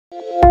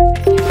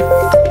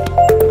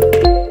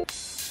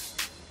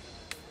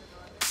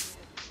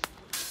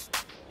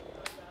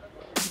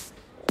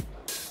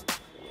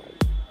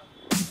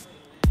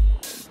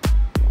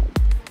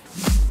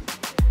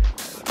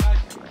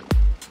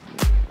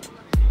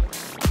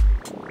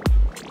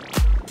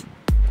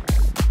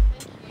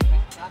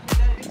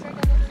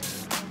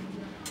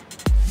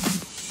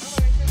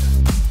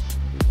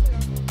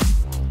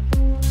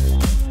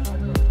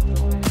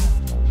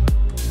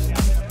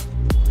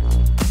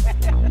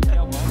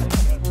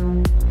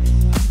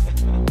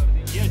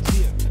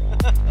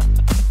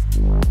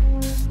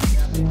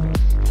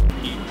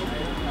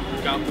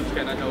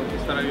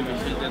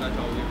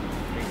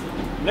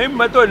नहीं,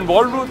 मैं तो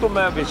इन्वॉल्व हूँ, तो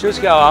मैं विशेष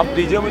क्या, आप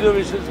दीजिए मुझे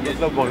विशेष,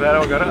 मतलब वगैरह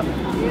वगैरह.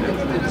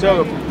 It's a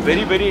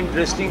very very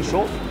interesting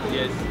show.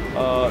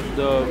 The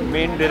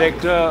main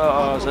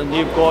director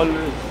Sanjeev Kaul,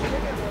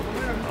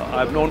 I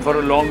have known for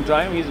a long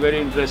time. He is very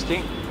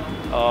interesting.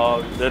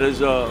 There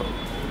is a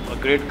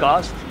great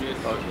cast.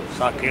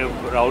 Saqib,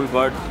 Rahul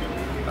Bhatt,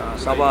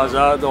 Saba,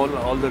 Azad,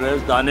 all the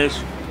rest, Danish,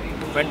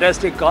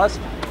 fantastic cast.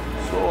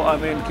 So I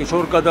mean,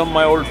 Kishore Kadam,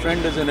 my old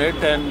friend, is in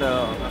it, and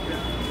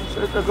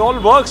so it all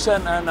works,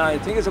 and I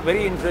think it's a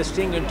very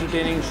interesting,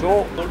 entertaining show.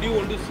 What do you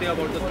want to say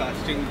about the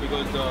casting?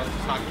 Because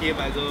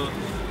Saqib, as a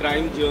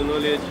crime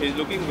journalist, he's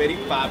looking very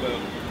fab.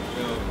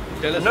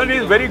 Tell us. No,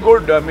 he's very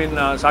good. I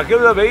mean, Saqib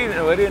is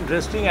a very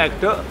interesting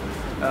actor.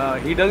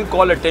 He doesn't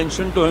call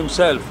attention to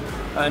himself,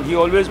 and he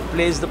always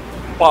plays the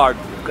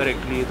part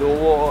correctly. तो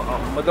वो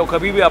मतलब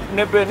कभी भी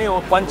अपने पे नहीं, वो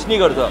पंच नहीं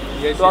करता.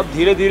 तो आप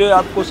धीरे धीरे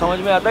आपको समझ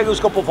में आता है कि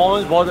उसका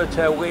परफॉर्मेंस बहुत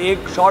अच्छा है. वो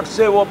एक शॉट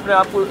से वो अपने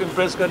आप को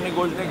इम्प्रेस करने की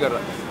कोशिश नहीं कर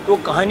रहा. तो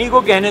कहानी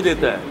को कहने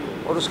देता है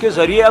और उसके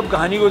ज़रिए आप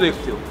कहानी को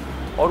देखते हो,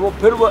 और वो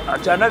फिर वो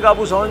अचानक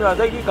आपको समझ में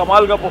आता है कि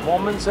कमाल का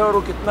परफॉर्मेंस है और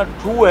वो कितना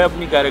ट्रू है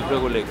अपनी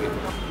कैरेक्टर को लेके.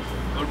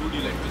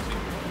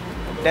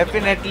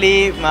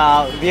 Definitely,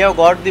 we have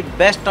got the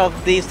best of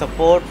the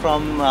support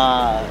from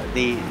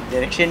the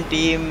direction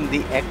team,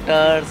 the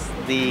actors,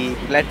 the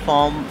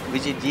platform,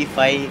 which is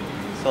G5.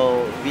 So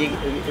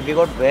we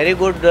got very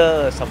good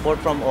support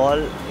from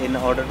all in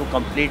order to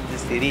complete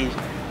this series.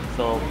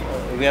 So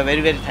we are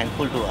very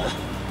thankful to us.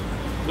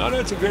 No,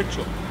 it's a great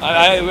show.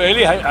 I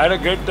really had a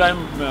great time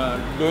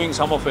doing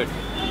some of it.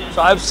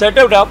 So I've set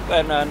it up,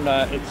 and I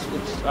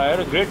had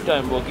a great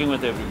time working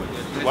with everybody.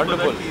 It's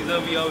wonderful. For the teaser,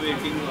 we are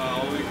waiting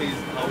how it is,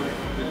 how it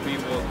will be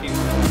working.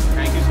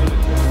 Thank you so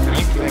much.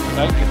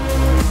 Thank you.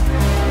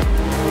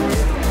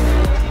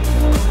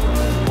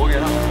 हो गया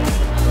ना?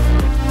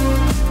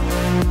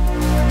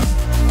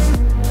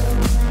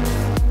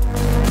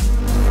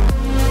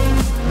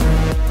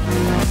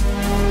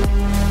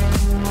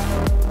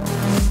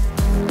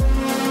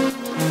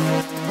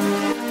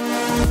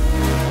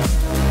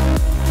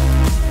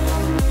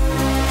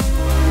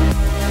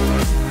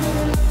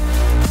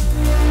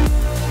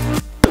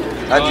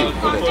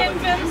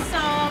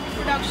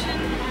 Production.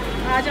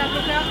 आज आप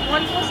लोग का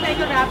almost like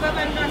a wrap up,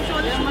 and I'm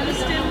sure the show is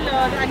still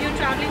and you're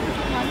traveling for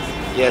 2 months.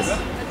 Yes.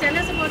 Tell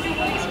us about your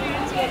whole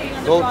experience working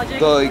on the So project.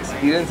 the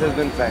experience has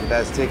been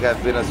fantastic.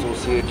 I've been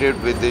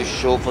associated with this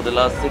show for the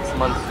last 6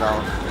 months now,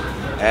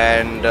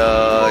 and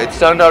it's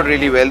turned out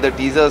really well. The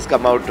teaser's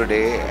come out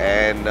today,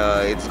 and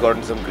it's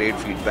gotten some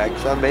great feedback.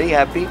 So I'm very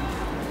happy.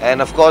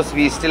 And of course,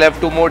 we still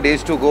have 2 more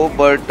days to go.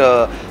 But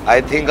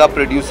I think our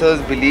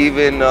producers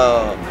believe in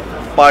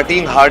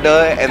partying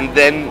harder and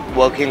then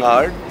working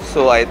hard.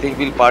 So I think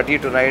we'll party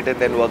tonight and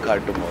then work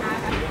hard tomorrow.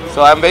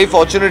 So I'm very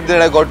fortunate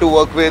that I got to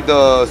work with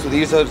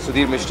Sudhir sir,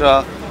 Sudhir Mishra,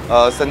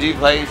 Sanjeev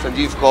bhai,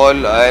 Sanjeev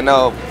Kaul, and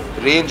a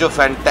range of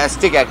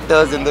fantastic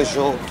actors in the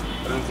show.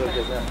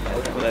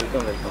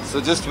 Welcome. So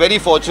just very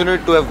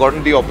fortunate to have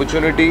gotten the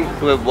opportunity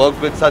to have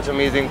worked with such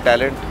amazing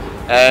talent.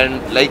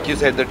 And like you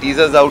said, the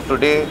teaser's out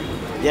today.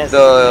 Yes.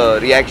 The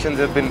reactions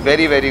have been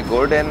very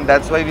good, and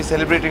that's why we're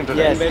celebrating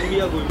today. Yes. When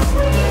we are going.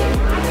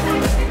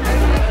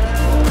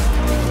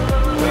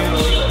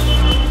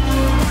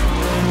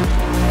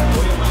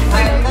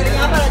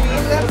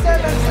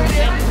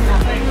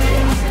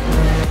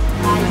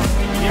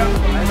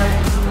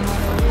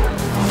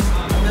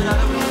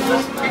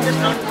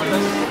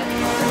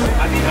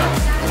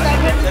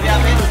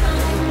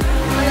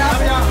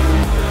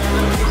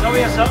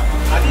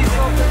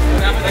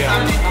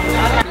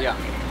 Yeah.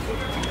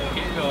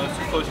 So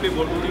firstly,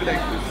 what would you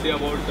like to say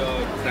about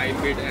Crime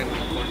Beat and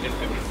Content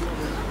Family?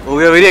 Oh,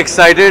 we are very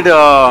excited.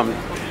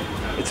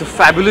 It's a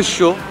fabulous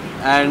show,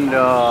 and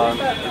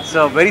it's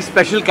a very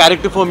special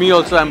character for me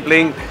also. I'm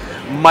playing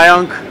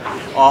Mayank,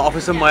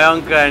 Officer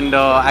Mayank, and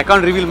I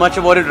can't reveal much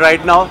about it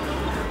right now.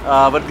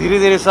 But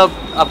धीरे-धीरे सब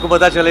आपको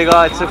पता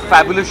चलेगा. It's a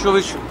fabulous show,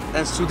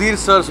 and Sudhir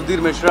sir,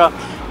 Sudhir Mishra,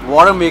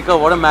 what a maker,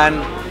 what a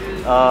man.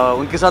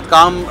 उनके साथ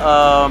काम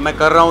मैं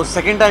कर रहा हूँ,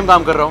 सेकेंड टाइम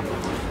काम कर रहा हूँ.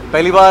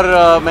 पहली बार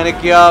मैंने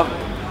किया,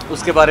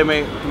 उसके बारे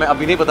में मैं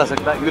अभी नहीं बता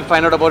सकता. You will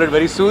find out about it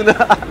very soon.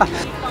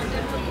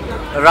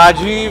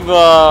 Rajiv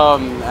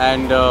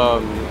and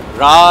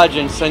Raj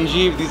and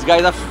Sanjeev, these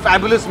guys are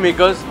fabulous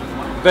makers,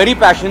 very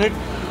passionate.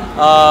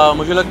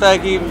 मुझे लगता है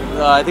कि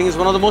I think it's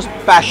one of the most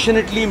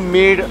passionately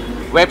made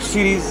web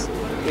series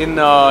in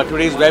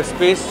today's web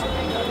space.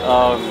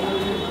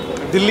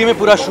 Delhi में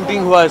पूरा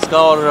shooting हुआ इसका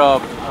और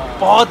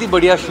बहुत ही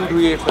बढ़िया शूट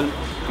हुई है फिल्म,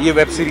 ये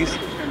web series,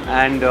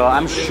 and I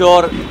am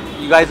sure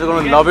you guys are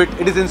going to love it.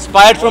 It is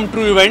inspired from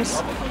true events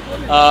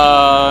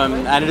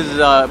and it is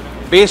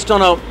based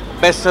on a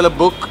bestseller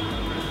book.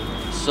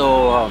 So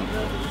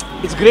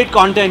it's great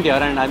content here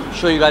and I'm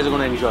sure you guys are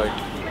going to enjoy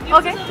it.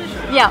 Okay,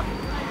 yeah.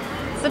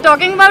 So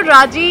talking about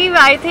Rajiv,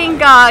 I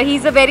think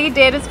he's a very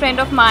dearest friend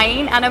of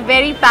mine and a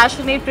very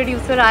passionate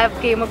producer I have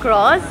came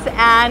across,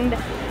 and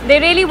they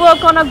really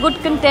work on a good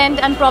content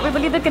and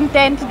probably the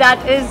content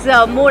that is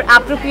more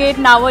appropriate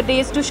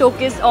nowadays to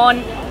showcase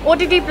on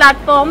OTT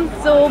platforms.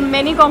 So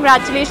many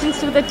congratulations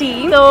to the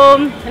team. So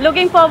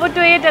looking forward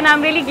to it, and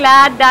I'm really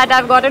glad that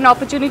I've got an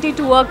opportunity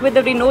to work with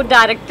the renowned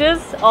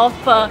directors of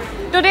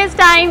today's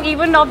time,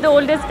 even of the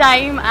oldest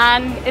time,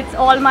 and it's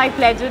all my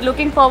pleasure.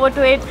 Looking forward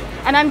to it,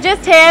 and I'm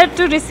just here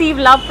to receive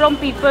love from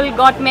people,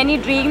 got many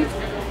dreams.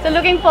 So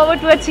looking forward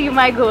to achieve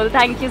my goal.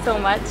 Thank you so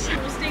much.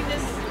 Hosting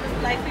this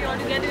live all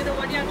together,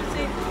 what do you have to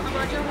say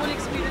about your whole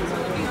experience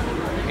working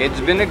on it?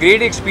 It's been a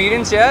great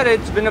experience here.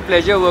 It's been a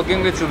pleasure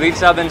working with Subir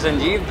Saab and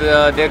Sanjeev.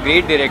 They're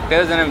great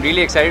directors and I'm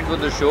really excited for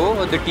the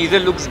show. The teaser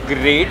looks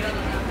great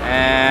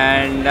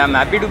and I'm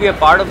happy to be a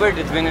part of it.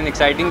 It's been an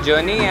exciting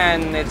journey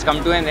and it's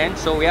come to an end.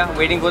 So yeah,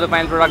 waiting for the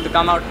final product to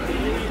come out.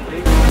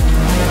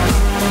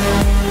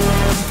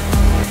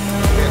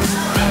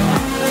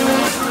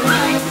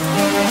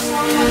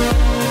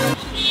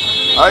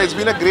 It's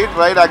been a great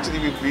ride actually.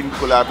 We've been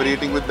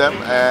collaborating with them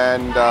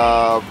and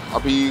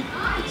abhi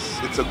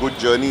it's a good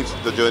journey.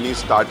 The journey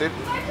started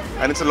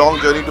and it's a long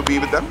journey to be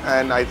with them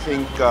and I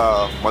think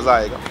maza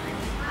aayega.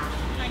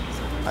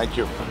 Thank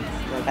you.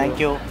 Thank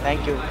you.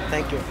 Thank you.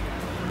 Thank you.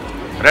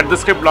 Read the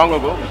script long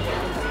ago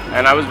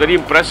and I was very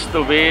impressed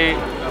the way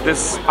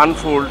this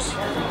unfolds.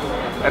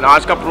 And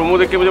आज का promo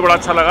देख के मुझे बड़ा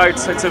अच्छा लगा.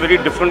 It's a very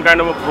different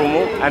kind of a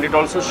promo and it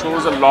also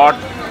shows a lot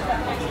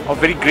of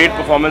very great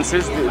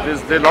performances.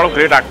 There are a lot of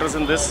great actors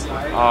in this.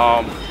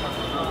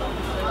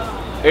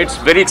 It's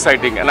very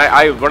exciting, and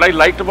what I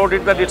liked about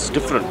it that it's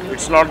different.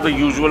 It's not the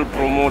usual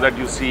promo that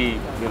you see.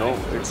 You know,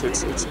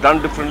 it's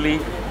done differently.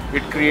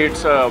 It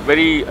creates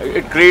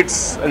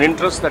an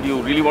interest that you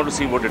really want to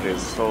see what it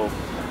is. So,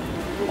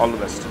 all the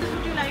best.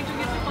 Would you like to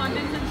give the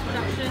content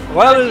introduction?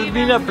 Well, it's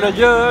been a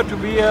pleasure to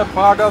be a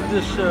part of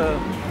this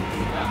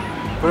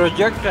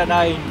project, and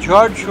I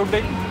enjoyed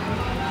shooting.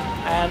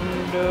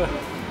 And the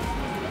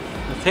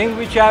thing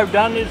which I have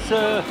done is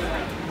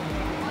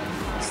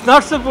it's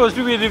not supposed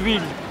to be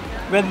revealed.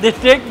 When they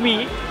take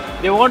me,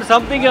 they want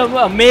something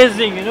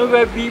amazing, you know,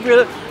 where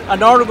people are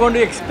not going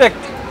to expect.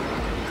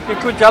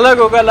 Kuch alag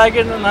hoga, like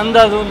in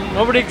Nanda Zone,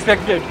 nobody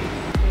expected.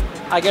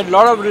 I get a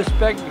lot of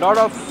respect, lot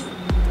of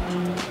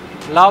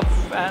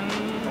love, and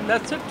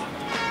that's it.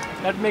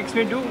 That makes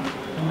me do.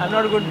 I'm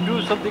not going to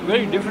do something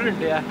very different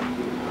here.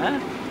 Huh?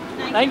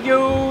 Thank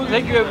you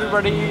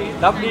everybody.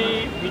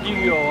 Lovely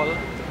meeting you all.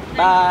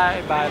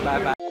 Bye, bye, bye,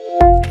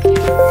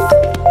 bye.